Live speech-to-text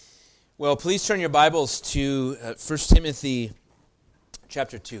Well, please turn your Bibles to 1 Timothy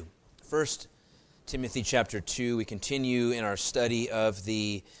chapter 2. 1 Timothy chapter 2. We continue in our study of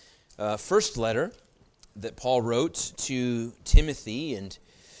the first letter that Paul wrote to Timothy. And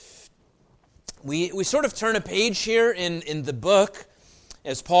we sort of turn a page here in the book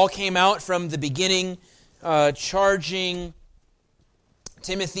as Paul came out from the beginning charging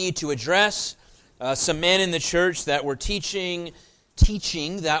Timothy to address some men in the church that were teaching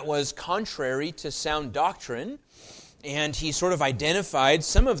that was contrary to sound doctrine, and he sort of identified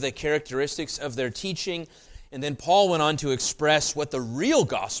some of the characteristics of their teaching, and then Paul went on to express what the real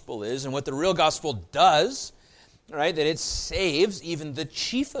gospel is and what the real gospel does, right? That it saves even the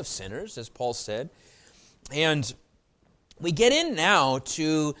chief of sinners, as Paul said. And we get in now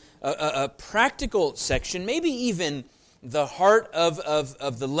to a practical section, maybe even the heart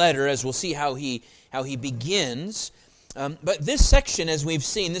of the letter, as we'll see how he begins. But this section, as we've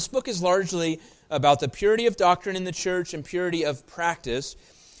seen, this book is largely about the purity of doctrine in the church and purity of practice.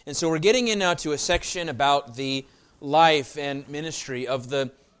 And so we're getting in now to a section about the life and ministry of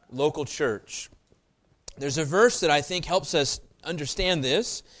the local church. There's a verse that I think helps us understand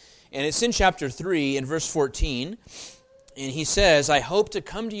this, and it's in chapter 3 in verse 14. And he says, "I hope to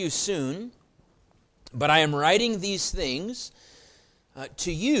come to you soon, but I am writing these things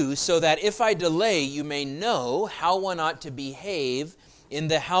to you so that if I delay, you may know how one ought to behave in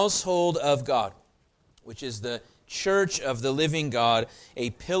the household of God, which is the church of the living God, a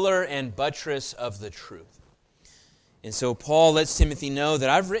pillar and buttress of the truth." And so Paul lets Timothy know that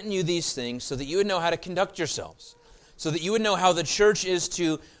I've written you these things so that you would know how to conduct yourselves, so that you would know how the church is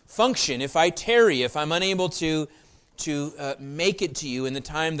to function if I tarry, if I'm unable to make it to you in the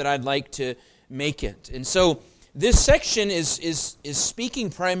time that I'd like to make it. And so this section is speaking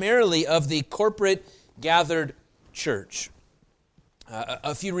primarily of the corporate gathered church.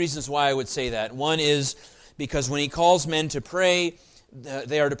 A few reasons why I would say that. One is because when he calls men to pray,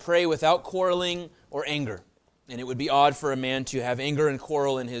 they are to pray without quarreling or anger. And it would be odd for a man to have anger and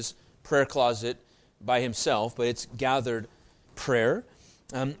quarrel in his prayer closet by himself, but it's gathered prayer.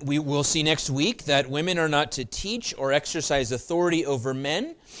 We will see next week that women are not to teach or exercise authority over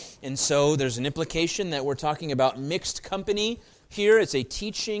men. And so there's an implication that we're talking about mixed company here. It's a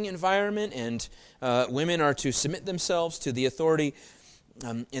teaching environment, and women are to submit themselves to the authority.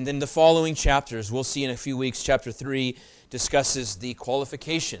 And then the following chapters, we'll see in a few weeks, chapter 3 discusses the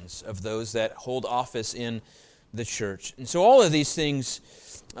qualifications of those that hold office in the church. And so all of these things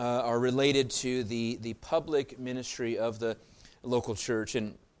are related to the public ministry of the local church.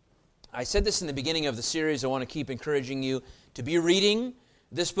 And I said this in the beginning of the series. I want to keep encouraging you to be reading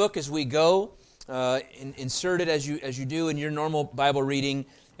this book as we go. Insert it as you do in your normal Bible reading.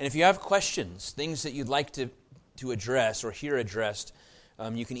 And if you have questions, things that you'd like to address or hear addressed,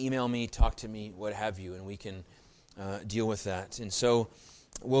 you can email me, talk to me, what have you, and we can deal with that. And so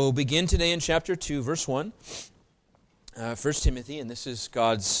we'll begin today in chapter 2, verse 1, 1 Timothy, and this is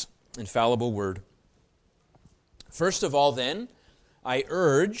God's infallible word. "First of all, then, I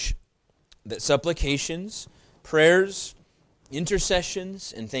urge that supplications, prayers,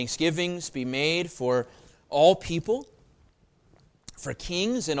 intercessions, and thanksgivings be made for all people, for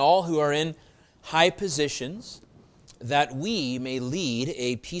kings and all who are in high positions, that we may lead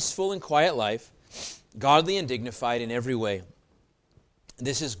a peaceful and quiet life, godly and dignified in every way.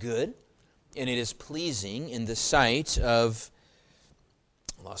 This is good, and it is pleasing in the sight of,"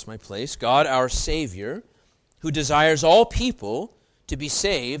 I lost my place, "God our Savior, who desires all people to be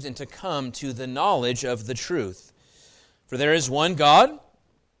saved and to come to the knowledge of the truth. For there is one God,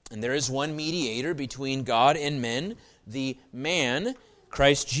 and there is one mediator between God and men, the man,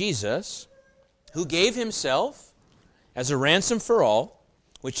 Christ Jesus, who gave himself as a ransom for all,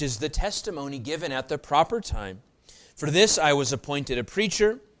 which is the testimony given at the proper time. For this I was appointed a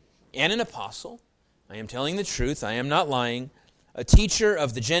preacher and an apostle. I am telling the truth, I am not lying, a teacher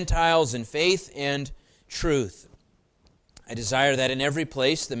of the Gentiles in faith and truth. I desire that in every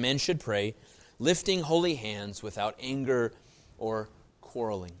place the men should pray, lifting holy hands without anger or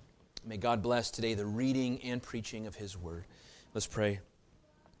quarreling." May God bless today the reading and preaching of His Word. Let's pray.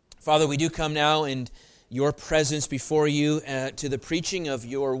 Father, we do come now in your presence before you to the preaching of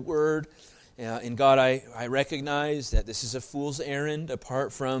your Word. And God, I recognize that this is a fool's errand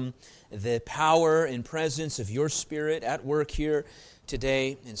apart from the power and presence of your Spirit at work here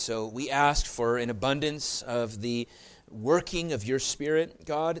today. And so we ask for an abundance of the working of your Spirit,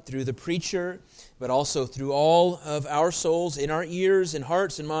 God, through the preacher, but also through all of our souls, in our ears and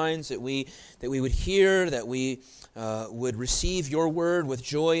hearts and minds, that we would hear, that we would receive your word with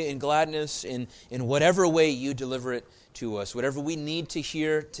joy and gladness in whatever way you deliver it to us. Whatever we need to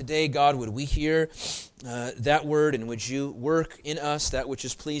hear today, God, would we hear that word, and would you work in us that which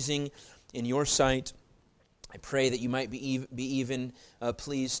is pleasing in your sight? I pray that you might be even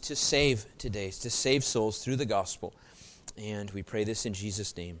pleased to save today, to save souls through the gospel. And we pray this in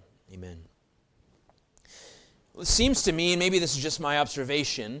Jesus' name. Amen. Well, it seems to me, and maybe this is just my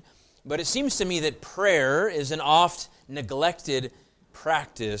observation, but it seems to me that prayer is an oft neglected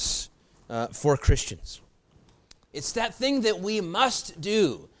practice for Christians. It's that thing that we must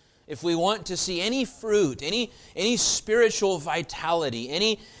do if we want to see any fruit, any spiritual vitality,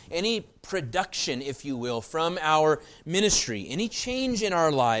 any production, if you will, from our ministry, any change in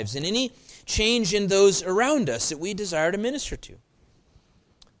our lives, and any change in those around us that we desire to minister to.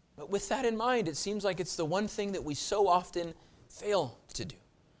 But with that in mind, it seems like it's the one thing that we so often fail to do.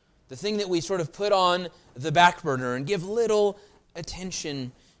 The thing that we sort of put on the back burner and give little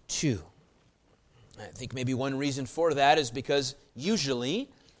attention to. I think maybe one reason for that is because usually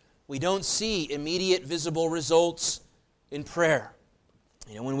we don't see immediate visible results in prayer.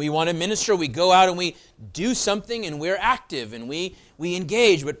 When we want to minister, we go out and we do something and we're active and we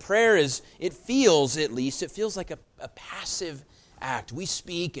engage. But prayer is, it feels like a passive act. We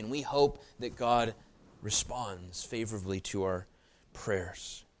speak and we hope that God responds favorably to our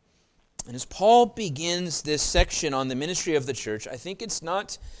prayers. And as Paul begins this section on the ministry of the church, I think it's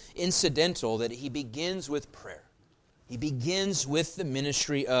not incidental that he begins with prayer. He begins with the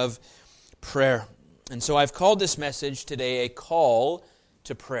ministry of prayer. And so I've called this message today a call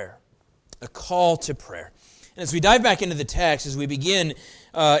to prayer. A call to prayer. And as we dive back into the text, as we begin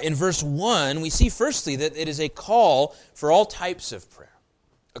in verse 1, we see firstly that it is a call for all types of prayer.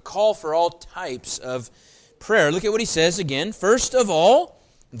 A call for all types of prayer. Look at what he says again. First of all,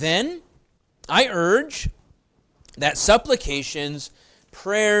 then, I urge that supplications,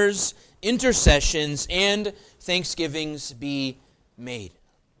 prayers, intercessions, and thanksgivings be made.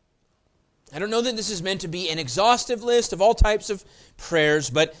 I don't know that this is meant to be an exhaustive list of all types of prayers,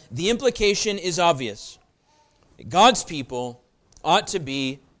 but the implication is obvious. God's people ought to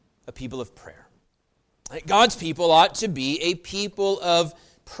be a people of prayer. God's people ought to be a people of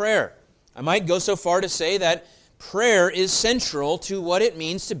prayer. I might go so far to say that prayer is central to what it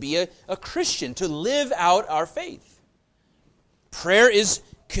means to be a Christian, to live out our faith. Prayer is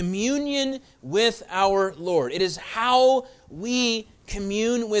communion with our Lord. It is how we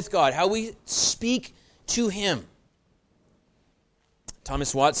commune with God, how we speak to Him.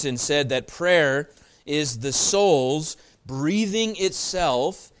 Thomas Watson said that prayer is the soul's breathing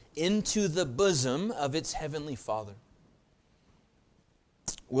itself into the bosom of its heavenly Father.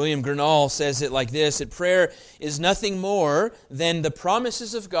 William Gurnall says it like this, that prayer is nothing more than the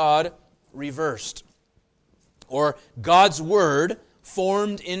promises of God reversed, or God's word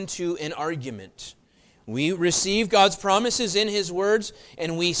formed into an argument. We receive God's promises in His words,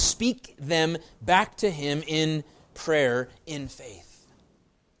 and we speak them back to Him in prayer, in faith.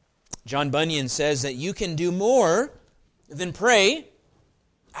 John Bunyan says that you can do more than pray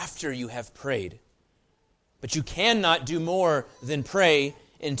after you have prayed. But you cannot do more than pray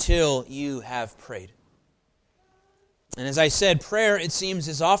until you have prayed. And as I said, prayer, it seems,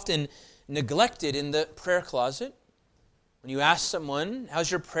 is often neglected in the prayer closet. When you ask someone,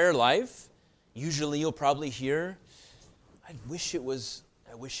 how's your prayer life? Usually you'll probably hear, I wish it was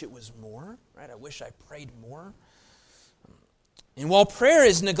more, right? I wish I prayed more. And while prayer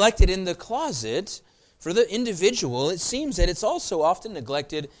is neglected in the closet, for the individual, it seems that it's also often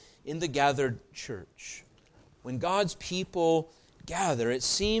neglected in the gathered church. When God's people gather, it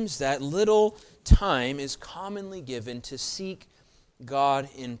seems that little time is commonly given to seek God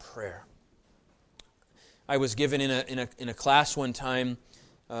in prayer. I was given in a class one time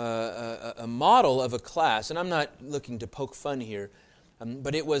a model of a class, and I'm not looking to poke fun here,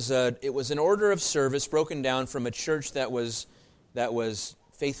 but it was an order of service broken down from a church that was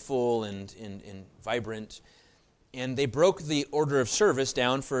faithful and vibrant, and they broke the order of service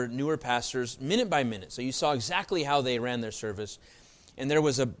down for newer pastors minute by minute. So you saw exactly how they ran their service, and there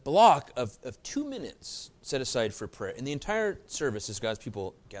was a block of 2 minutes set aside for prayer. In the entire service, as God's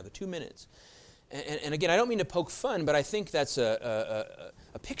people gather, 2 minutes. And again, I don't mean to poke fun, but I think that's a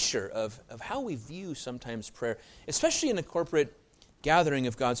picture of how we view sometimes prayer, especially in a corporate gathering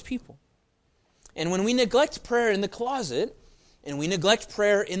of God's people. And when we neglect prayer in the closet, and we neglect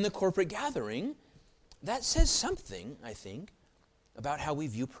prayer in the corporate gathering, that says something, I think, about how we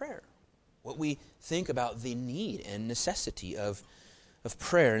view prayer, what we think about the need and necessity of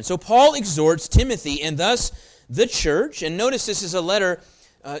prayer. And so Paul exhorts Timothy and thus the church, and notice this is a letter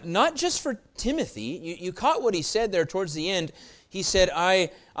not just for Timothy. You caught what he said there towards the end. He said,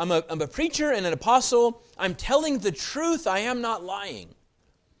 I'm a preacher and an apostle. I'm telling the truth. I am not lying.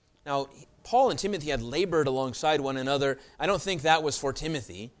 Now, Paul and Timothy had labored alongside one another. I don't think that was for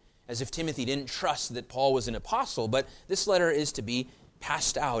Timothy, as if Timothy didn't trust that Paul was an apostle. But this letter is to be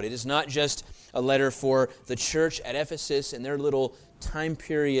passed out. It is not just a letter for the church at Ephesus and their little time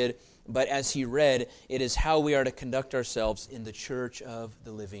period, but as he read, it is how we are to conduct ourselves in the church of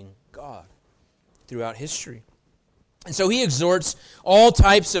the living God throughout history. And so he exhorts all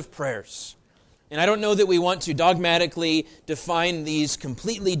types of prayers. And I don't know that we want to dogmatically define these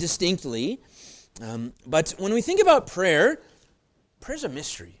completely distinctly, but when we think about prayer, prayer's a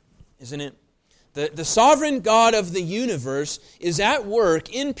mystery, isn't it? The sovereign God of the universe is at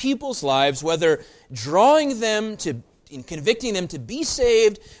work in people's lives, whether drawing them to, in convicting them to be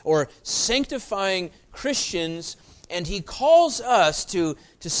saved or sanctifying Christians, and he calls us to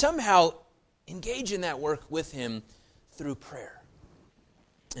somehow engage in that work with him through prayer.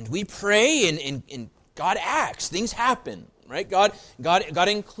 And we pray and God acts. Things happen, right? God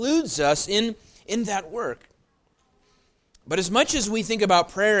includes us in that work. But as much as we think about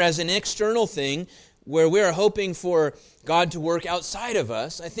prayer as an external thing where we are hoping for God to work outside of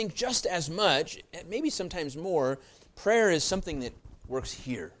us, I think just as much, and maybe sometimes more, prayer is something that works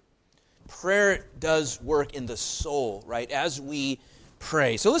here. Prayer does work in the soul, right, as we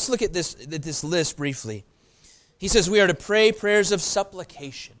pray. So let's look at this list briefly. He says we are to pray prayers of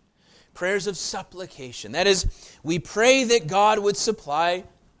supplication. Prayers of supplication. That is, we pray that God would supply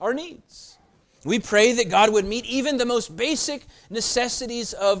our needs. We pray that God would meet even the most basic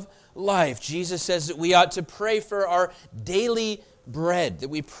necessities of life. Jesus says that we ought to pray for our daily bread, that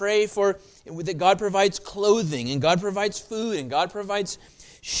we pray for that God provides clothing, and God provides food, and God provides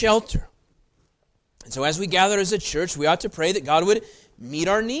shelter. And so as we gather as a church, we ought to pray that God would meet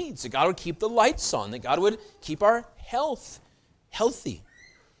our needs, that God would keep the lights on, that God would keep our health healthy.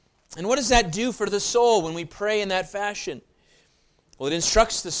 And what does that do for the soul when we pray in that fashion? Well, it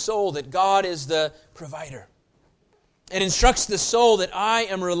instructs the soul that God is the provider. It instructs the soul that I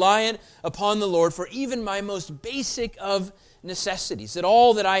am reliant upon the Lord for even my most basic of necessities, that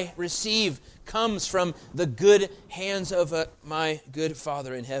all that I receive comes from the good hands of my good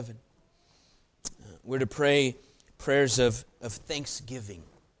Father in heaven. We're to pray prayers of thanksgiving.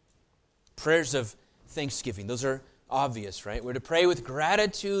 Prayers of thanksgiving. Those are obvious, right? We're to pray with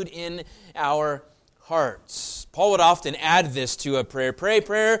gratitude in our hearts. Paul would often add this to a prayer. Pray a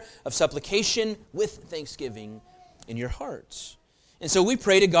prayer of supplication with thanksgiving in your hearts. And so we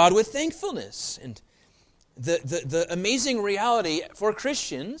pray to God with thankfulness. And the amazing reality for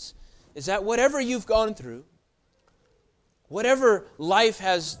Christians is that whatever you've gone through, whatever life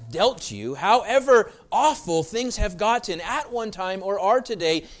has dealt to you, however awful things have gotten at one time or are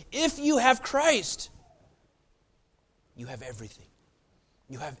today, if you have Christ, you have everything.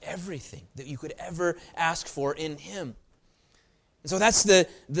 You have everything that you could ever ask for in Him. And so that's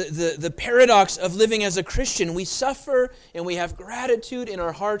the paradox of living as a Christian. We suffer and we have gratitude in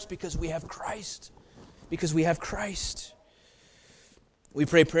our hearts because we have Christ. Because we have Christ. We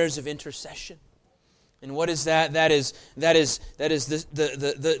pray prayers of intercession. And what is that? That is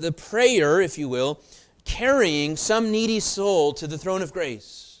the prayer, if you will, carrying some needy soul to the throne of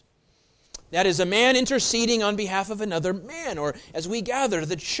grace. That is a man interceding on behalf of another man, or as we gather,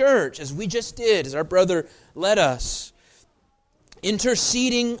 the church, as we just did, as our brother led us,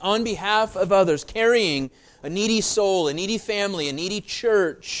 interceding on behalf of others, carrying a needy soul, a needy family, a needy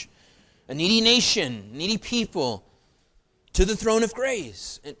church, a needy nation, needy people to the throne of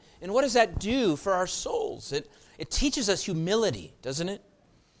grace. And what does that do for our souls? It teaches us humility, doesn't it?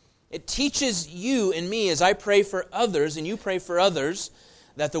 It teaches you and me, as I pray for others and you pray for others,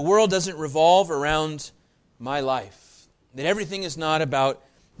 that the world doesn't revolve around my life, that everything is not about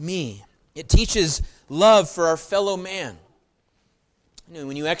me. It teaches love for our fellow man. You know,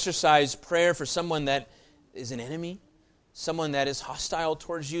 when you exercise prayer for someone that is an enemy, someone that is hostile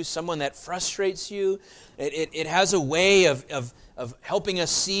towards you, someone that frustrates you, it has a way of helping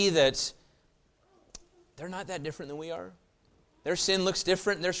us see that they're not that different than we are. Their sin looks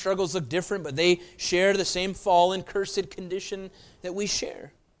different, their struggles look different, but they share the same fallen, cursed condition that we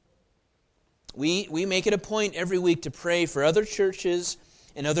share. We make it a point every week to pray for other churches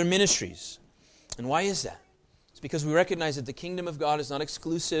and other ministries. And why is that? It's because we recognize that the kingdom of God is not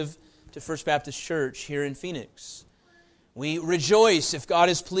exclusive to First Baptist Church here in Phoenix. We rejoice if God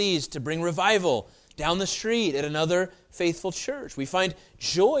is pleased to bring revival down the street at another faithful church. We find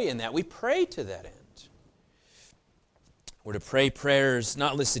joy in that. We pray to that end. We're to pray prayers,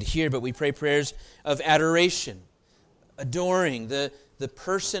 not listed here, but we pray prayers of adoration, adoring the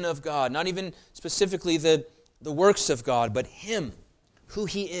person of God, not even specifically the the works of God, but Him, who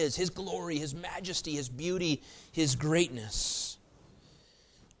He is, His glory, His majesty, His beauty, His greatness.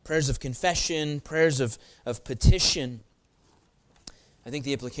 Prayers of confession, prayers of petition. I think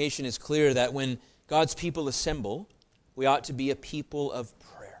the implication is clear that when God's people assemble, we ought to be a people of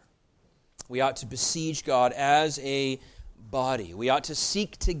prayer. We ought to besiege God as a body. We ought to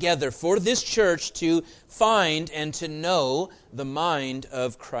seek together for this church to find and to know the mind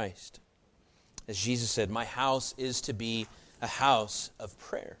of Christ. As Jesus said, my house is to be a house of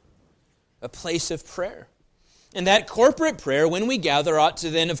prayer, a place of prayer. And that corporate prayer, when we gather, ought to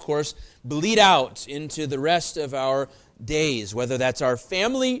then, of course, bleed out into the rest of our days, whether that's our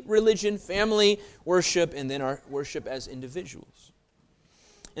family religion, family worship, and then our worship as individuals.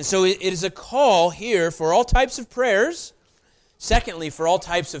 And so it is a call here for all types of prayers. Secondly, for all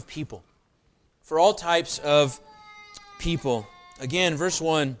types of people. For all types of people. Again, verse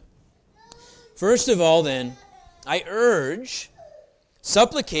 1. First of all, then, I urge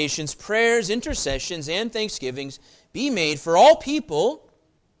supplications, prayers, intercessions, and thanksgivings be made for all people,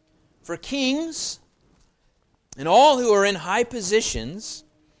 for kings, and all who are in high positions,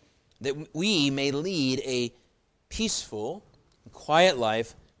 that we may lead a peaceful and quiet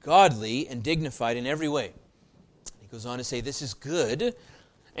life, godly and dignified in every way. He goes on to say, this is good,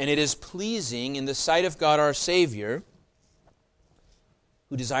 and it is pleasing in the sight of God our Savior,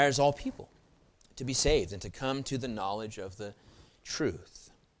 who desires all people to be saved and to come to the knowledge of the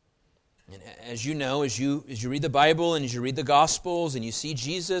truth. And as you know, as you read the Bible and as you read the Gospels and you see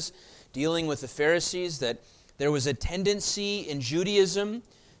Jesus dealing with the Pharisees, that there was a tendency in Judaism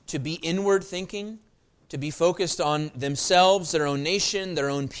to be inward thinking, to be focused on themselves, their own nation, their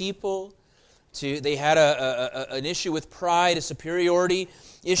own people. They had an issue with pride, a superiority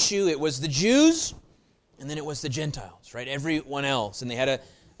issue. It was the Jews, and then it was the Gentiles, right? Everyone else. And they had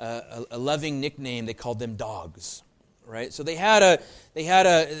a loving nickname. They called them dogs, right? So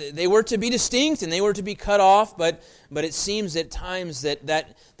they were to be distinct and they were to be cut off, but it seems at times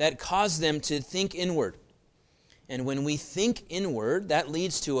that caused them to think inward. And when we think inward, that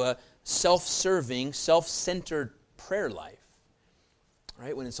leads to a self-serving, self-centered prayer life,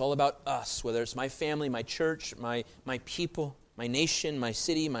 right? When it's all about us, whether it's my family, my church, my people, my nation, my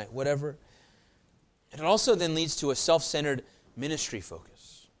city, my whatever. And it also then leads to a self-centered ministry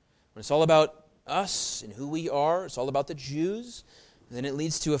focus. When it's all about us and who we are, it's all about the Jews, and then it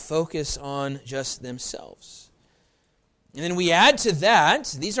leads to a focus on just themselves. And then we add to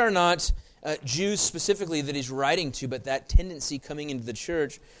that, these are not Jews specifically that he's writing to, but that tendency coming into the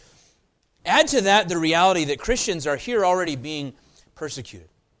church. Add to that the reality that Christians are here already being persecuted.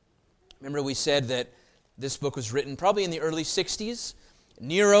 Remember we said that this book was written probably in the early 60s.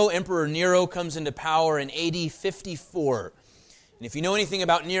 Emperor Nero comes into power in AD 54. And if you know anything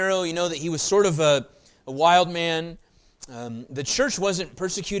about Nero, you know that he was sort of a wild man. The church wasn't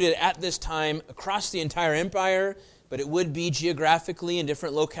persecuted at this time across the entire empire, but it would be geographically in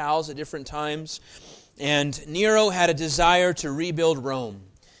different locales at different times. And Nero had a desire to rebuild Rome.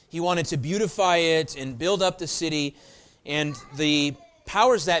 He wanted to beautify it and build up the city, and the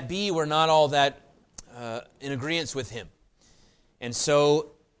powers that be were not all that in agreement with him. And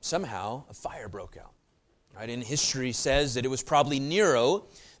so somehow a fire broke out. Right? And history says that it was probably Nero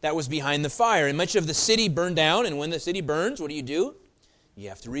that was behind the fire. And much of the city burned down, and when the city burns, what do? You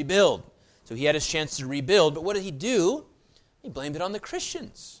have to rebuild. So he had his chance to rebuild, but what did he do? He blamed it on the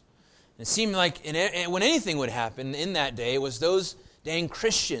Christians. And it seemed like when anything would happen in that day, it was those dang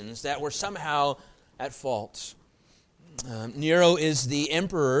Christians that were somehow at fault. Nero is the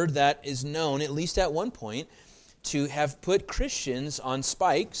emperor that is known, at least at one point, to have put Christians on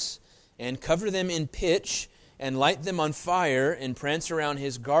spikes and cover them in pitch and light them on fire and prance around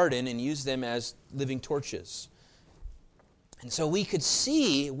his garden and use them as living torches. And so we could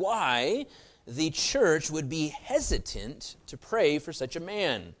see why the church would be hesitant to pray for such a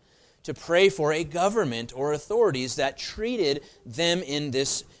man, to pray for a government or authorities that treated them in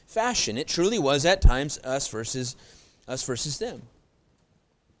this fashion. It truly was at times us versus them.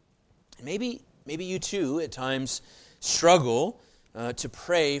 Maybe you too at times struggle to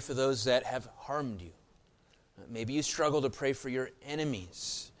pray for those that have harmed you. Maybe you struggle to pray for your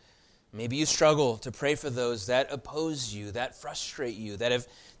enemies. Maybe you struggle to pray for those that oppose you, that frustrate you, that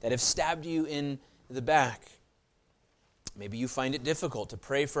have stabbed you in the back. Maybe you find it difficult to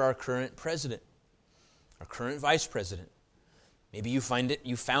pray for our current president, our current vice president. Maybe you found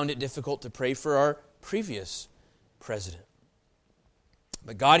it difficult to pray for our previous president.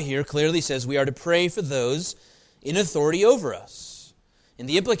 But God here clearly says we are to pray for those in authority over us. And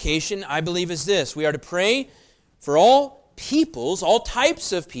the implication, I believe, is this. We are to pray for all peoples, all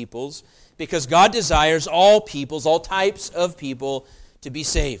types of peoples, because God desires all peoples, all types of people, to be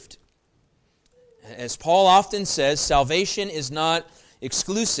saved. As Paul often says, salvation is not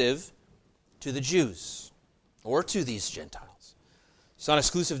exclusive to the Jews or to these Gentiles. It's not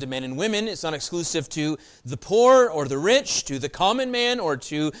exclusive to men and women. It's not exclusive to the poor or the rich, to the common man or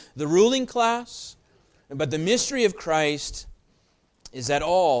to the ruling class. But the mystery of Christ is that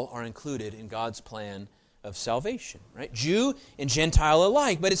all are included in God's plan of salvation, right? Jew and Gentile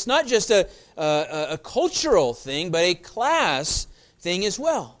alike. But it's not just a cultural thing, but a class thing as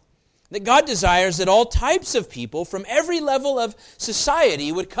well. That God desires that all types of people from every level of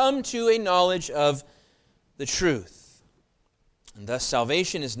society would come to a knowledge of the truth. And thus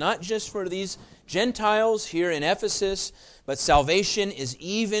salvation is not just for these Gentiles here in Ephesus, but salvation is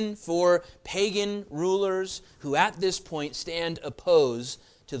even for pagan rulers who at this point stand opposed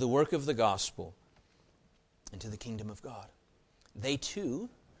to the work of the gospel and to the kingdom of God. They too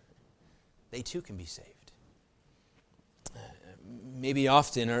can be saved. Maybe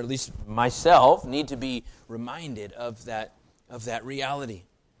often, or at least myself, need to be reminded of that reality.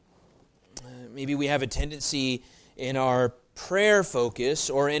 Maybe we have a tendency in our prayer focus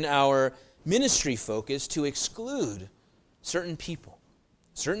or in our ministry focus to exclude certain people,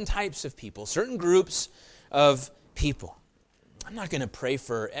 certain types of people, certain groups of people. I'm not going to pray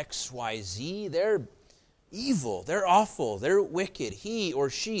for X, Y, Z. They're evil. They're awful. They're wicked. He or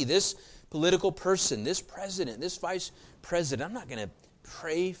she, this political person, this president, this vice president, I'm not going to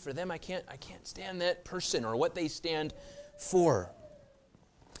pray for them. I can't stand that person or what they stand for.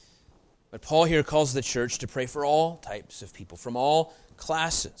 But Paul here calls the church to pray for all types of people, from all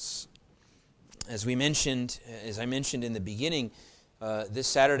classes. As I mentioned in the beginning, this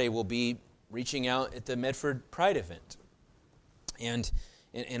Saturday we'll be reaching out at the Medford Pride event. And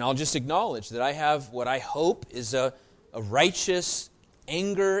I'll just acknowledge that I have what I hope is a righteous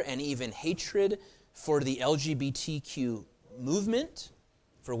anger and even hatred for the LGBTQ movement,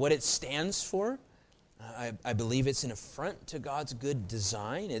 for what it stands for. I believe it's an affront to God's good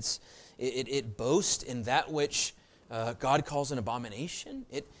design. It boasts in that which God calls an abomination.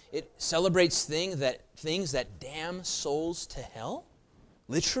 It celebrates things that damn souls to hell,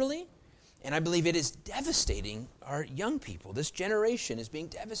 literally. And I believe it is devastating our young people. This generation is being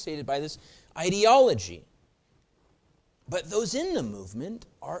devastated by this ideology. But those in the movement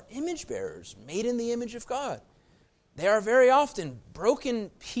are image bearers, made in the image of God. They are very often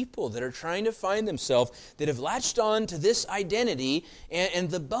broken people that are trying to find themselves, that have latched on to this identity, and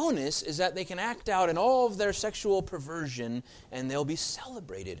the bonus is that they can act out in all of their sexual perversion, and they'll be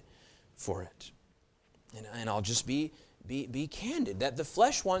celebrated for it. And I'll just be candid, that the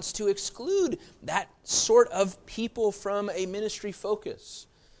flesh wants to exclude that sort of people from a ministry focus.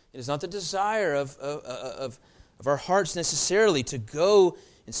 It is not the desire of our hearts necessarily to go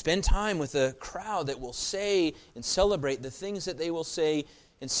and spend time with a crowd that will say and celebrate the things that they will say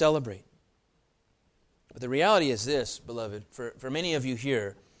and celebrate. But the reality is this, beloved, for many of you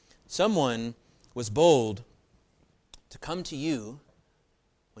here, someone was bold to come to you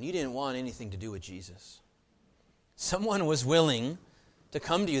when you didn't want anything to do with Jesus. Someone was willing to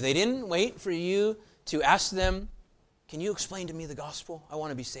come to you. They didn't wait for you to ask them, can you explain to me the gospel? I want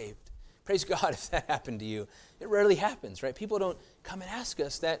to be saved. Praise God if that happened to you. It rarely happens, right? People don't come and ask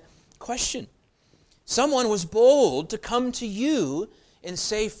us that question. Someone was bold to come to you and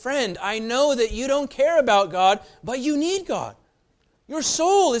say, friend, I know that you don't care about God, but you need God. Your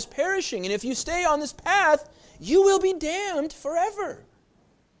soul is perishing, and if you stay on this path, you will be damned forever.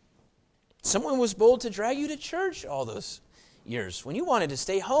 Someone was bold to drag you to church all those years when you wanted to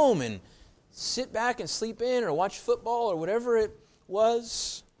stay home and sit back and sleep in or watch football or whatever it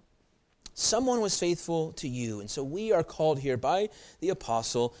was. Someone was faithful to you. And so we are called here by the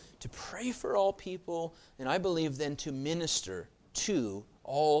apostle to pray for all people, and I believe then to minister to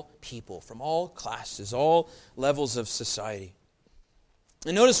all people from all classes, all levels of society.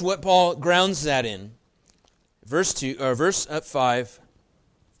 And notice what Paul grounds that in. Verse 5.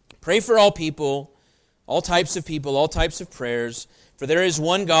 Pray for all people, all types of prayers, for there is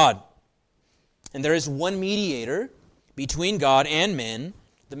one God, and there is one mediator between God and men,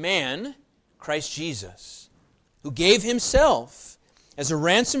 the man, Christ Jesus, who gave himself as a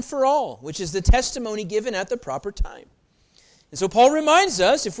ransom for all, which is the testimony given at the proper time. And so Paul reminds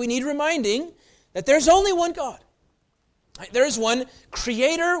us, if we need reminding, that there's only one God. There is one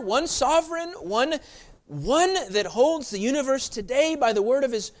creator, one sovereign, one that holds the universe today by the word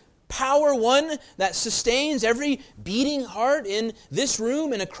of his power, one that sustains every beating heart in this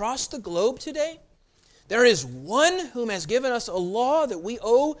room and across the globe today. There is one whom has given us a law that we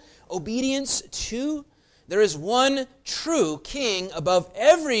owe obedience to. There is one true king above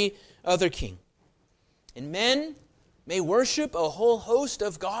every other king. And men may worship a whole host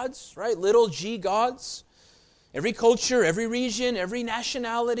of gods, right? Little g gods. Every culture, every region, every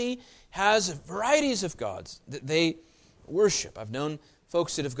nationality has varieties of gods that they worship. I've known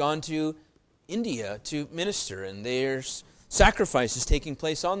folks that have gone to India to minister, and there's sacrifices taking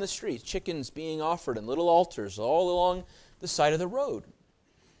place on the streets, chickens being offered and little altars all along the side of the road.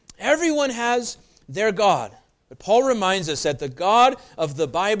 Everyone has their God. But Paul reminds us that the God of the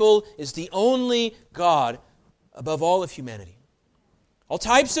Bible is the only God above all of humanity. All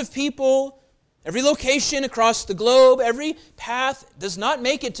types of people, every location across the globe, every path does not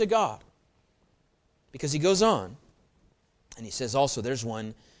make it to God. Because he goes on, and he says also there's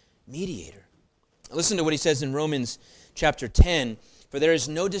one mediator. Listen to what he says in Romans chapter 10. For there is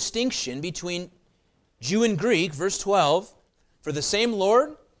no distinction between Jew and Greek, verse 12, for the same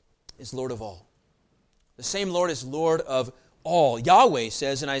Lord is Lord of all. The same Lord is Lord of all. Yahweh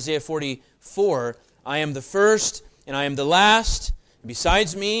says in Isaiah 44, I am the first and I am the last, and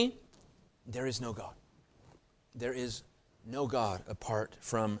besides me, there is no God. There is no God apart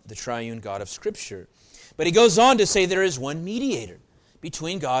from the triune God of Scripture. But he goes on to say there is one mediator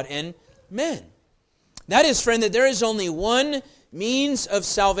between God and men. That is, friend, that there is only one means of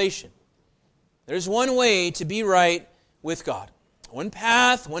salvation. There is one way to be right with God. One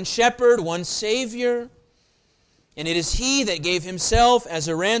path, one shepherd, one Savior. And it is He that gave Himself as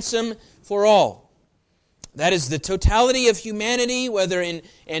a ransom for all. That is the totality of humanity, whether in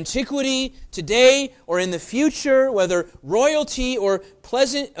antiquity, today, or in the future, whether royalty or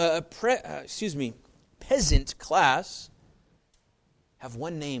peasant class, have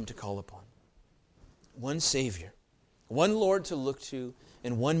one name to call upon. One Savior, one Lord to look to,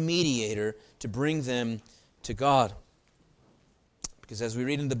 and one mediator to bring them to God. Because as we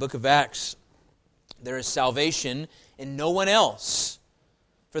read in the book of Acts, there is salvation in no one else.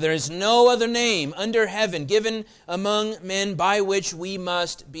 For there is no other name under heaven given among men by which we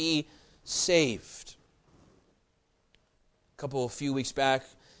must be saved. A few weeks back,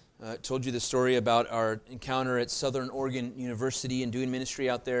 told you the story about our encounter at Southern Oregon University and doing ministry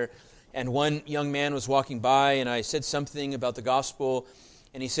out there. And one young man was walking by, and I said something about the gospel,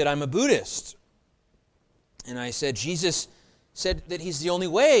 and he said, I'm a Buddhist. And I said, Jesus said that He's the only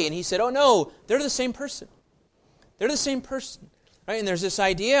way. And he said, oh no, they're the same person. They're the same person. Right? And there's this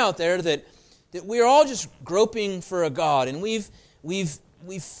idea out there that we're all just groping for a God, and we've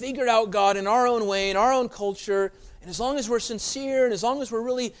figured out God in our own way, in our own culture, and as long as we're sincere, and as long as we're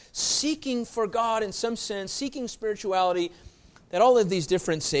really seeking for God in some sense, seeking spirituality, that all of these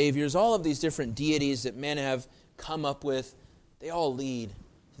different saviors, all of these different deities that men have come up with, they all lead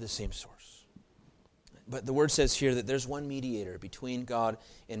to the same source. But the word says here that there's one mediator between God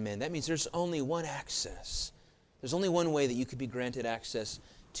and men. That means there's only one access. There's only one way that you could be granted access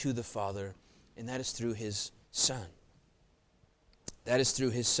to the Father, and that is through His Son. That is through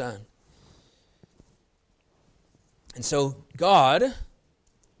His Son. And so let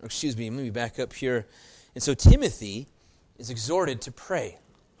me back up here. And so Timothy is exhorted to pray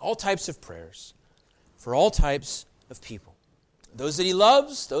all types of prayers for all types of people. Those that he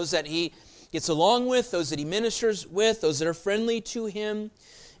loves, those that he gets along with, those that he ministers with, those that are friendly to him,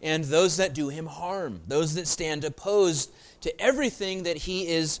 and those that do him harm, those that stand opposed to everything that he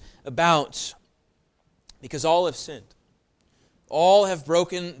is about. Because all have sinned. All have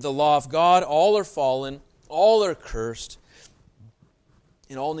broken the law of God. All are fallen. All are cursed.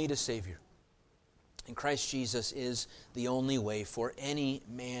 And all need a Savior. And Christ Jesus is the only way for any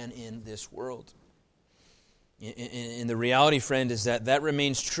man in this world. And the reality, friend, is that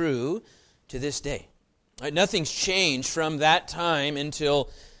remains true to this day. Right? Nothing's changed from that time until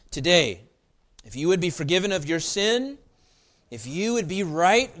today. If you would be forgiven of your sin, if you would be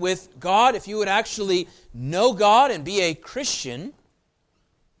right with God, if you would actually know God and be a Christian,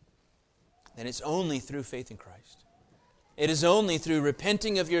 then it's only through faith in Christ. It is only through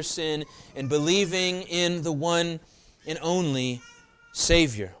repenting of your sin and believing in the one and only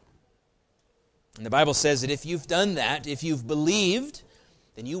Savior. And the Bible says that if you've done that, if you've believed,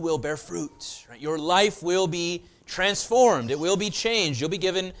 then you will bear fruit. Right? Your life will be transformed. It will be changed. You'll be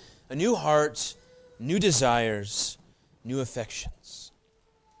given a new heart, new desires, new affections.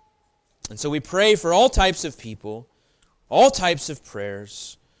 And so we pray for all types of people, all types of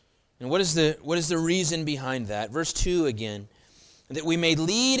prayers. And what is the reason behind that? Verse 2 again, that we may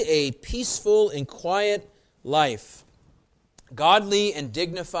lead a peaceful and quiet life, godly and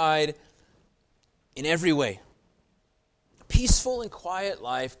dignified in every way. A peaceful and quiet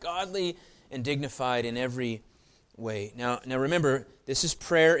life, godly and dignified in every way. Now remember, this is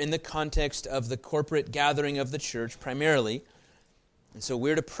prayer in the context of the corporate gathering of the church primarily. And so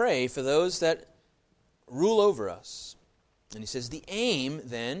we're to pray for those that rule over us. And he says the aim,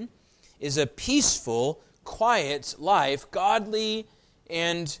 then, is a peaceful, quiet life, godly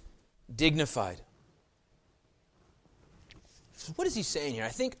and dignified. So what is he saying here?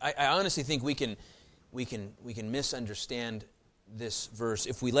 I honestly think we can misunderstand this verse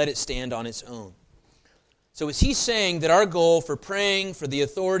if we let it stand on its own. So is he saying that our goal for praying for the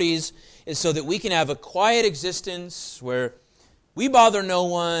authorities is so that we can have a quiet existence where we bother no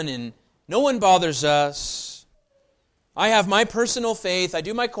one and no one bothers us? I have my personal faith, I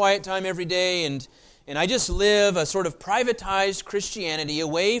do my quiet time every day, and I just live a sort of privatized Christianity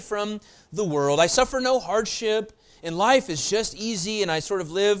away from the world. I suffer no hardship, and life is just easy, and I sort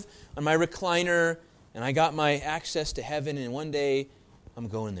of live on my recliner, and I got my access to heaven, and one day I'm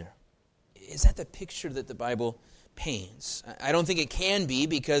going there. Is that the picture that the Bible paints? I don't think it can be,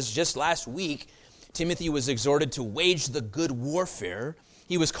 because just last week, Timothy was exhorted to wage the good warfare.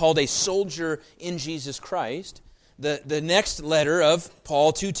 He was called a soldier in Jesus Christ. The next letter of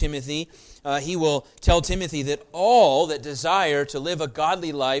Paul to Timothy, he will tell Timothy that all that desire to live a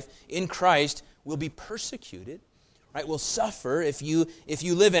godly life in Christ will be persecuted, right? Will suffer if you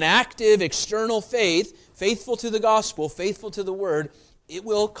live an active external faith, faithful to the gospel, faithful to the word. It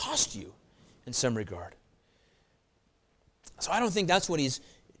will cost you in some regard. So I don't think that's what he's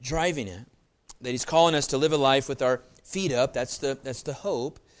driving at. That he's calling us to live a life with our feet up. That's the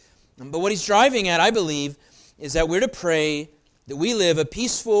hope. But what he's driving at, I believe, is that we're to pray that we live a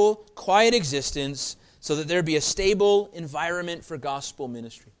peaceful, quiet existence so that there be a stable environment for gospel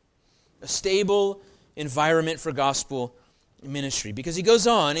ministry. A stable environment for gospel ministry. Because he goes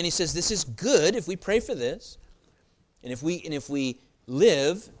on and he says this is good if we pray for this. And if we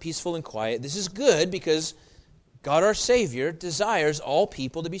live peaceful and quiet, this is good because God our Savior desires all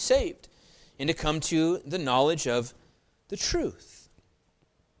people to be saved and to come to the knowledge of the truth.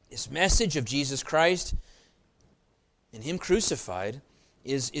 This message of Jesus Christ and Him crucified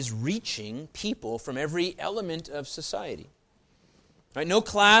is reaching people from every element of society. Right? No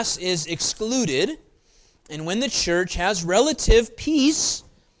class is excluded, and when the church has relative peace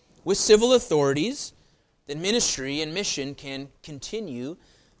with civil authorities, then ministry and mission can continue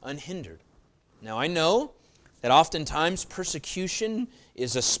unhindered. Now I know that oftentimes persecution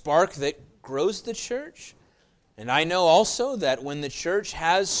is a spark that grows the church, and I know also that when the church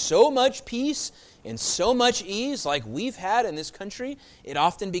has so much peace and so much ease like we've had in this country, it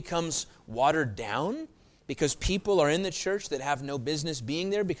often becomes watered down because people are in the church that have no business being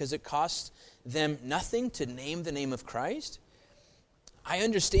there because it costs them nothing to name the name of Christ. I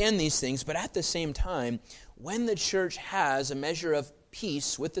understand these things, but at the same time, when the church has a measure of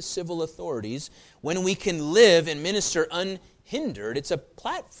peace with the civil authorities, when we can live and minister unhindered, it's a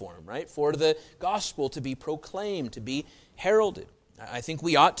platform, right, for the gospel to be proclaimed, to be heralded. I think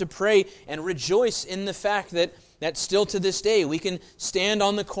we ought to pray and rejoice in the fact that still to this day we can stand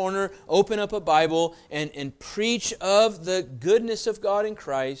on the corner, open up a Bible, and preach of the goodness of God in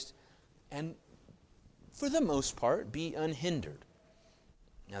Christ, and for the most part be unhindered.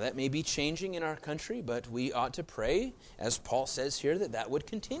 Now that may be changing in our country, but we ought to pray, as Paul says here, that would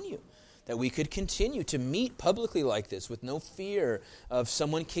continue. That we could continue to meet publicly like this with no fear of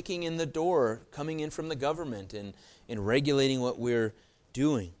someone kicking in the door, coming in from the government and regulating what we're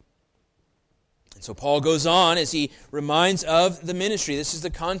doing. And so Paul goes on as he reminds of the ministry. This is the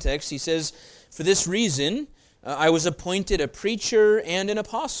context. He says, for this reason, I was appointed a preacher and an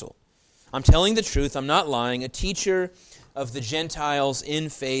apostle. I'm telling the truth, I'm not lying, a teacher of the Gentiles in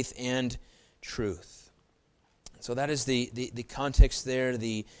faith and truth. So that is the context there,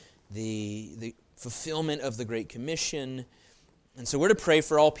 the fulfillment of the Great Commission. And so we're to pray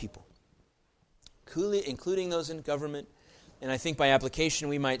for all people, including those in government. And I think by application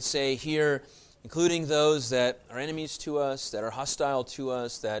we might say here, including those that are enemies to us, that are hostile to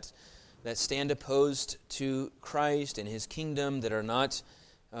us, that stand opposed to Christ and His kingdom, that are not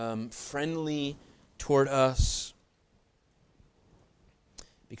friendly toward us.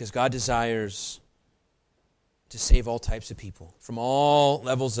 Because God desires to save all types of people from all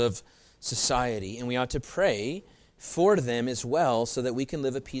levels of society. And we ought to pray for them as well so that we can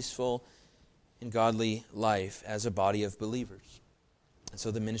live a peaceful and godly life as a body of believers. And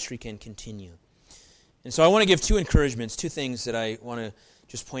so the ministry can continue. And so I want to give two encouragements, two things that I want to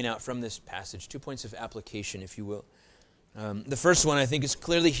just point out from this passage, 2 points of application, if you will. The first one I think is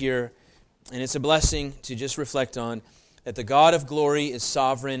clearly here, and it's a blessing to just reflect on, that the God of glory is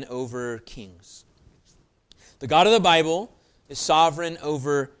sovereign over kings. The God of the Bible is sovereign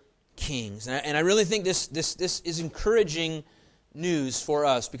over kings. And I really think this is encouraging news for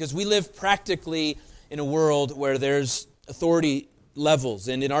us because we live practically in a world where there's authority levels.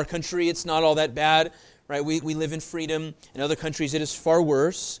 And in our country, it's not all that bad, right? We live in freedom. In other countries, it is far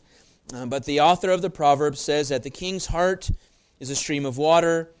worse. But the author of the Proverbs says that the king's heart is a stream of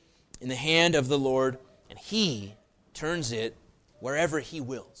water in the hand of the Lord, and He turns it wherever He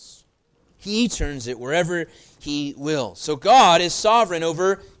wills. He turns it wherever He wills. So God is sovereign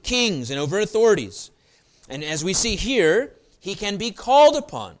over kings and over authorities. And as we see here, He can be called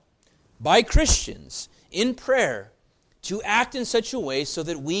upon by Christians in prayer to act in such a way so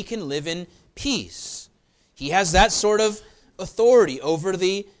that we can live in peace. He has that sort of authority over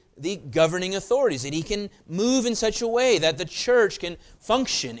the governing authorities, that He can move in such a way that the church can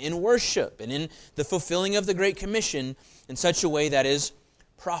function in worship and in the fulfilling of the Great Commission in such a way that is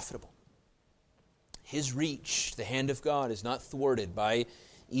profitable. His reach, the hand of God, is not thwarted by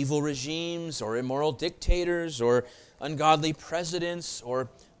evil regimes or immoral dictators or ungodly presidents or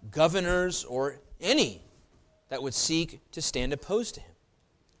governors or any that would seek to stand opposed to Him.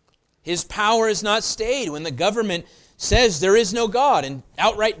 His power is not stayed when the government says there is no God and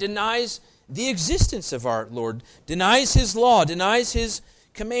outright denies the existence of our Lord, denies His law, denies His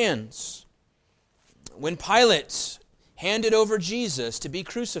commands. When Pilate handed over Jesus to be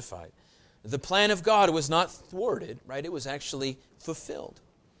crucified, the plan of God was not thwarted, right? It was actually fulfilled.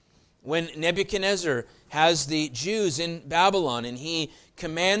 When Nebuchadnezzar has the Jews in Babylon and he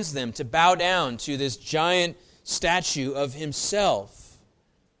commands them to bow down to this giant statue of himself,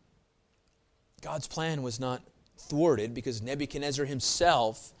 God's plan was not thwarted because Nebuchadnezzar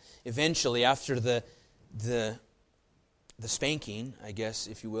himself, eventually after the spanking, I guess,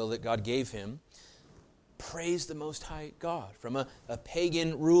 if you will, that God gave him, praised the Most High God. From a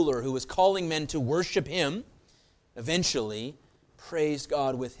pagan ruler who was calling men to worship him, eventually praised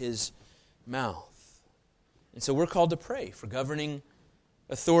God with his mouth. And so we're called to pray for governing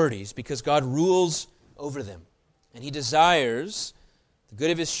authorities because God rules over them. And He desires the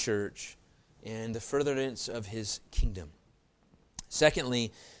good of His church and the furtherance of His kingdom.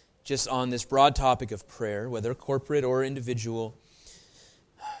 Secondly, just on this broad topic of prayer, whether corporate or individual,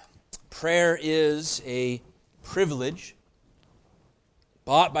 prayer is a privilege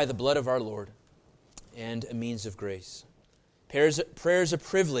bought by the blood of our Lord and a means of grace. Prayer is a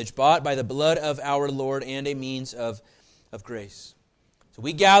privilege bought by the blood of our Lord and a means of grace. So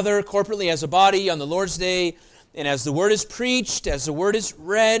we gather corporately as a body on the Lord's Day, and as the Word is preached, as the Word is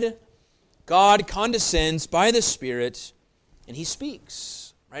read, God condescends by the Spirit, and He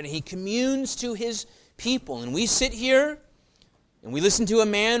speaks, right? And He communes to His people. And we sit here, and we listen to a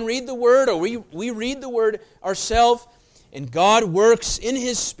man read the Word, or we read the Word ourselves, and God works in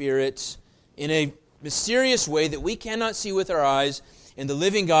His Spirit in a mysterious way that we cannot see with our eyes, and the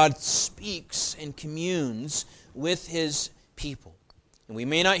living God speaks and communes with His people. And we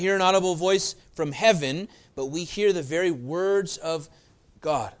may not hear an audible voice from heaven, but we hear the very words of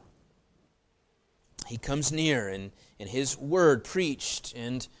God. He comes near, and His word preached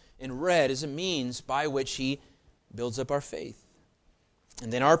and read is a means by which He builds up our faith.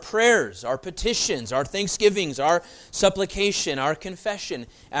 And then our prayers, our petitions, our thanksgivings, our supplication, our confession,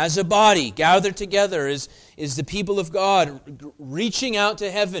 as a body gathered together is the people of God reaching out to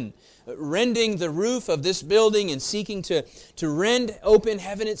heaven, rending the roof of this building and seeking to rend open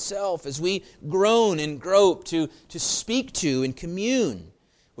heaven itself as we groan and grope to speak to and commune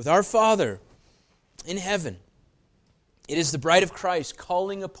with our Father in heaven. It is the bride of Christ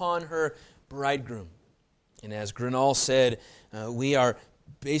calling upon her bridegroom. And as Grinnell said, we are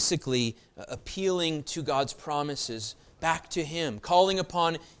basically appealing to God's promises back to Him, calling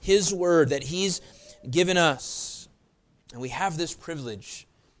upon His word that He's given us. And we have this privilege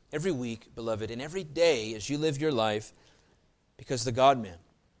every week, beloved, and every day as you live your life, because the God-man,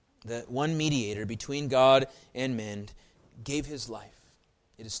 the one mediator between God and men, gave His life.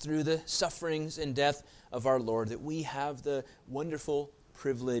 It is through the sufferings and death of our Lord that we have the wonderful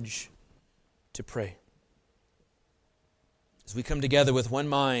privilege to pray. As we come together with one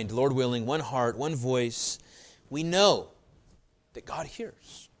mind, Lord willing, one heart, one voice, we know that God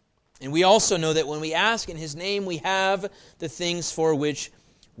hears. And we also know that when we ask in His name, we have the things for which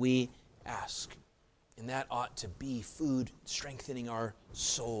we ask. And that ought to be food strengthening our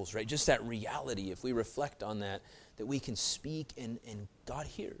souls, right? Just that reality, if we reflect on that we can speak and God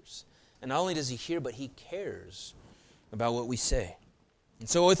hears. And not only does He hear, but He cares about what we say. And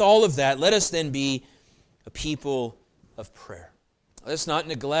so with all of that, let us then be a people of prayer. Let us not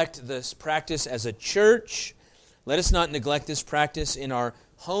neglect this practice as a church. Let us not neglect this practice in our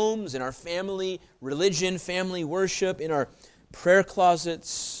homes, in our family religion, family worship, in our prayer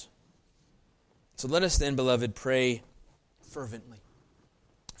closets. So let us then, beloved, pray fervently.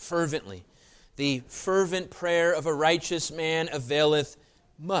 Fervently. The fervent prayer of a righteous man availeth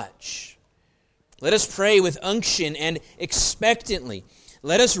much. Let us pray with unction and expectantly.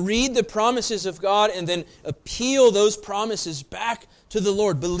 Let us read the promises of God and then appeal those promises back to the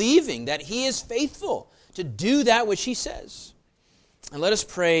Lord, believing that He is faithful to do that which He says. And let us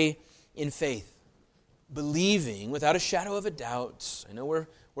pray in faith, believing without a shadow of a doubt. I know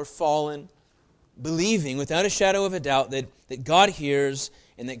we're fallen, believing without a shadow of a doubt that God hears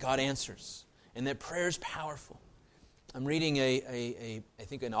and that God answers, and that prayer is powerful. I'm reading I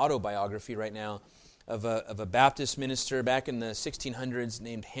think an autobiography right now of a Baptist minister back in the 1600s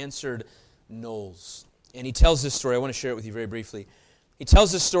named Hansard Knowles. And he tells this story. I want to share it with you very briefly. He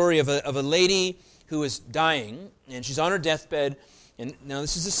tells the story of a lady who is dying, and she's on her deathbed. And now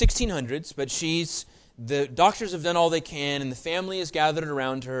this is the 1600s, but the doctors have done all they can, and the family is gathered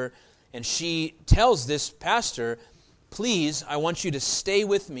around her. And she tells this pastor, please, I want you to stay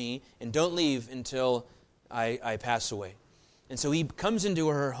with me and don't leave until I pass away. And so he comes into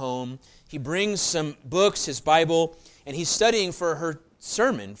her home. He brings some books, his Bible, and he's studying for her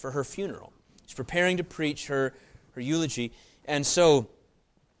sermon, for her funeral. He's preparing to preach her eulogy. And so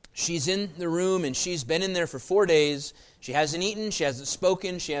she's in the room, and she's been in there for 4 days. She hasn't eaten, she hasn't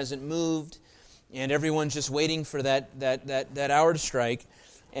spoken, she hasn't moved, and everyone's just waiting for that hour to strike.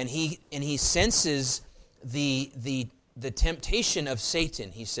 And he senses the temptation of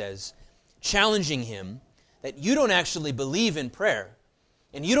Satan, he says, challenging him that you don't actually believe in prayer,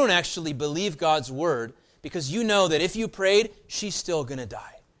 and you don't actually believe God's word, because you know that if you prayed, she's still going to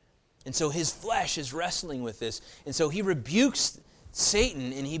die. And so his flesh is wrestling with this. And so he rebukes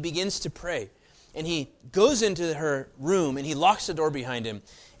Satan, and he begins to pray. And he goes into her room, and he locks the door behind him,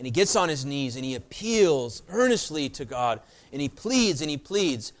 and he gets on his knees, and he appeals earnestly to God, and he pleads,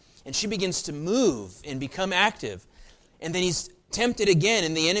 and she begins to move and become active. And then he's tempted again,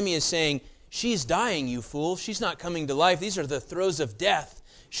 and the enemy is saying, she's dying, you fool. She's not coming to life. These are the throes of death.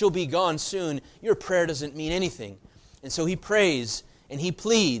 She'll be gone soon. Your prayer doesn't mean anything. And so he prays, and he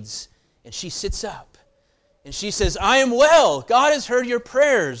pleads, and she sits up. And she says, I am well. God has heard your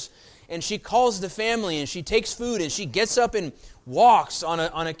prayers. And she calls the family, and she takes food, and she gets up and walks on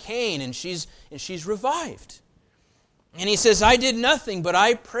a cane, and she's revived. And he says, I did nothing, but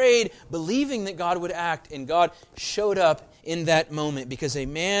I prayed, believing that God would act, and God showed up in that moment, because a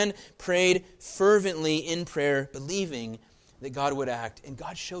man prayed fervently in prayer, believing that God would act, and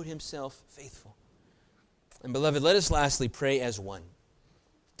God showed Himself faithful. And beloved, let us lastly pray as one.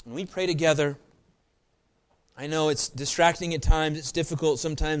 When we pray together, I know it's distracting at times, it's difficult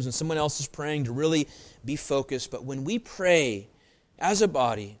sometimes when someone else is praying to really be focused, but when we pray as a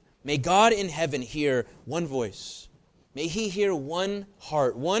body, may God in heaven hear one voice. May He hear one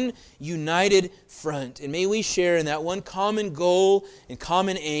heart, one united front, and may we share in that one common goal and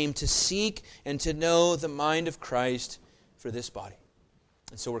common aim to seek and to know the mind of Christ for this body.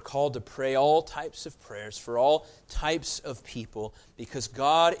 And so we're called to pray all types of prayers for all types of people, because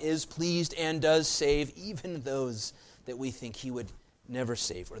God is pleased and does save even those that we think He would never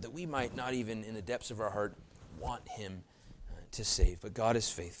save, or that we might not even in the depths of our heart want Him to save. But God is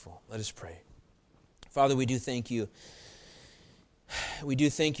faithful. Let us pray. Father, we do thank You. We do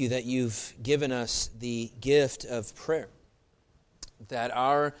thank You that You've given us the gift of prayer, that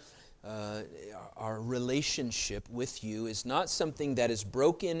our relationship with You is not something that is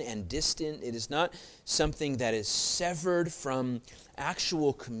broken and distant. It is not something that is severed from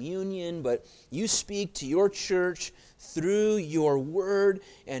actual communion, but You speak to Your church through Your word,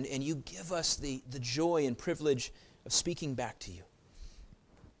 and You give us the joy and privilege of speaking back to You.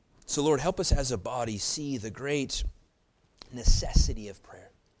 So Lord, help us as a body see the great necessity of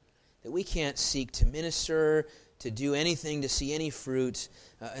prayer, that we can't seek to minister, to do anything, to see any fruit,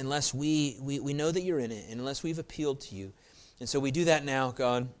 unless we know that You're in it, and unless we've appealed to You. And so we do that now,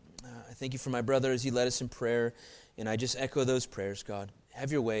 God. I thank You for my brother as he led us in prayer, and I just echo those prayers, God. Have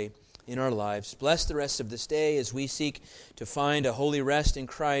Your way in our lives. Bless the rest of this day as we seek to find a holy rest in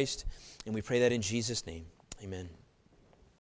Christ, and we pray that in Jesus' name. Amen.